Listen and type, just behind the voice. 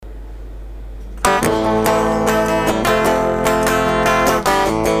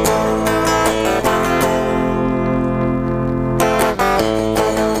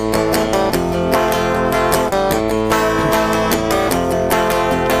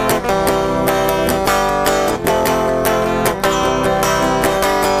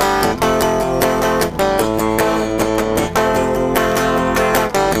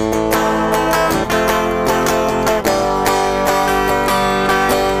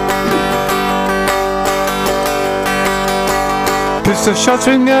Pistol shots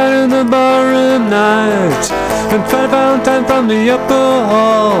ring out in the barroom night, and Fat Valentine from the upper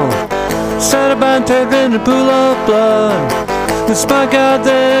hall sat about tapped in a pool of blood. The spike out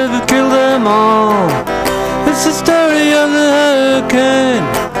there that killed them all. It's the story of the hurricane,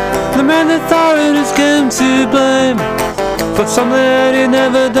 the man that thought it was came to blame for something that he'd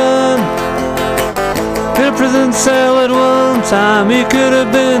never done. In a prison cell at one time, he could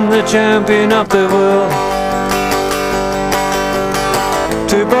have been the champion of the world.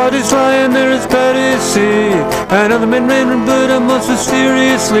 Two bodies lying there as Patty see. Another man ran but most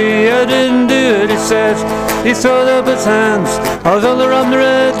mysteriously. I didn't do it, he says. He throwed up his hands. I was all around the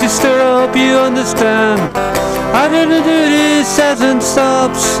red to stir, I hope you understand. I didn't do it, he says and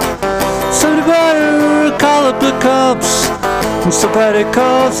stops. Somebody better call up the cops. And so Patty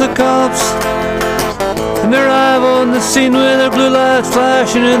calls the cops, and they arrive on the scene with their blue lights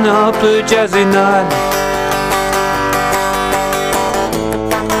flashing in the hot blue jazzy night.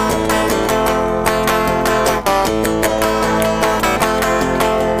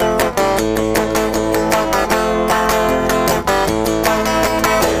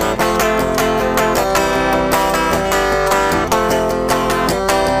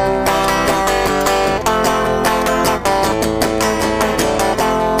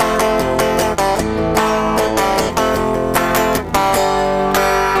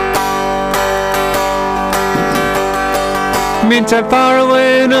 Meantime, far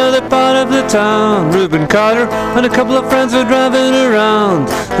away in another part of the town, Reuben Carter and a couple of friends were driving around.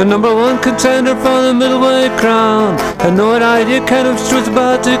 The number one contender for the middleweight crown had no idea kind of was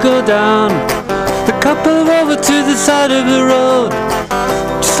about to go down. The cop pulled over to the side of the road,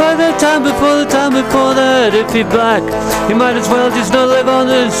 just like the time before that. If he black, he might as well just not live on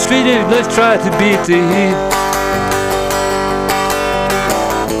the street. Let's try to beat the heat.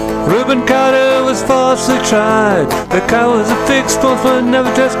 Reuben Carter was falsely tried. The car was a fixed spokesman,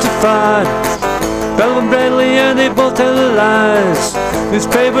 never testified. Bell and Bradley and they both tell the lies.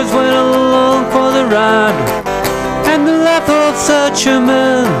 Newspapers went along for the ride, and the laugh of such a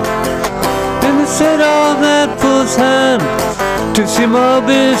man in the set of that fool's hand to seem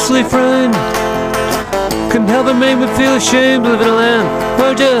obviously friend couldn't help but make me feel ashamed to live in a land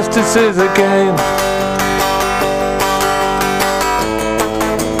where justice is a game.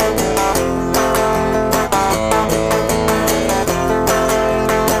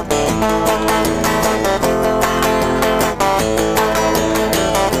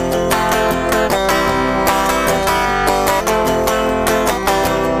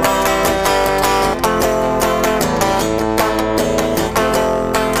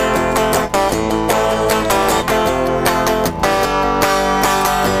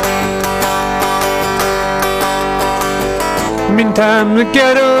 Meantime, the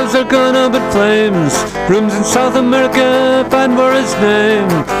ghettos are gone up in flames. Rooms in South America fighting for his name.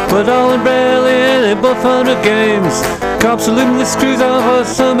 But all in Bradley and they both under games. Cops are looting the screws off for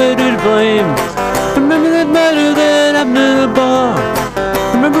somebody to blame. Remember that murder that happened in the bar?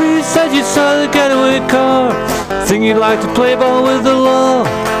 Remember you said you saw the getaway car? Think you'd like to play ball with the law?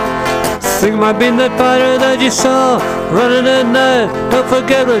 Think it might be that fighter that you saw running at night. Don't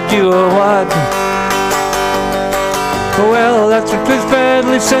forget what you were watching. Well, that's what Chris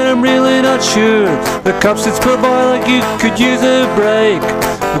Bradley said, I'm really not sure. The cop said, poor boy, like you could use a break.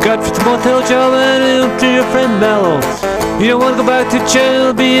 You got for the motel job and help to your friend Mello. You don't want to go back to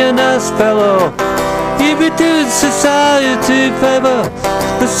jail, be a nice fellow. You be doing society favor.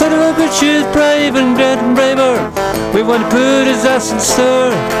 The son of a bitch is brave and getting braver. We want to put his ass in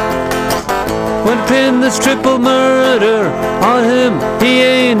stir. Want to pin this triple murder on him. He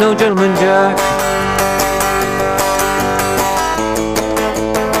ain't no gentleman jack.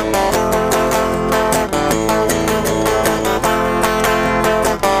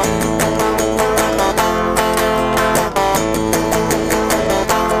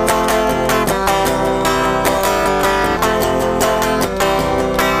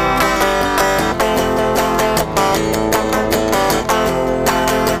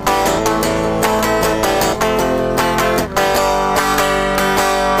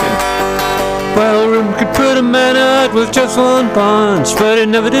 Well, Reuben could put a man out with just one punch, but he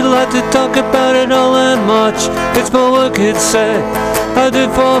never did like to talk about it all that much. It's more work, he'd say, I did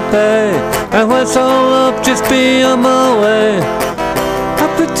for pay, and when it's all up, just be on my way.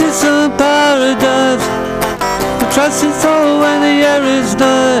 Up into some paradise, the trust and soul when the air is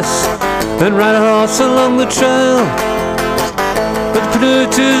nice, then ride a horse along the trail. But put her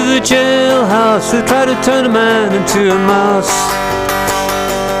to the jailhouse, they try to turn a man into a mouse.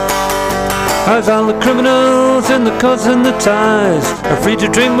 As all the criminals and the cons and the ties are free to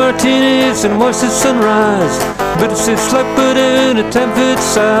drink martinis and watch the sunrise. But it's like put in a 10-foot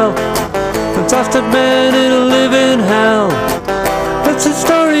cell and tossed that man in a living hell. That's the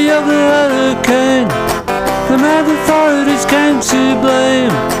story of the hurricane. The mad authorities came to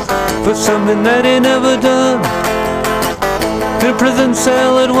blame for something that he never done. In a prison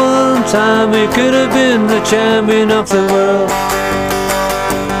cell at one time, he could have been the champion of the world.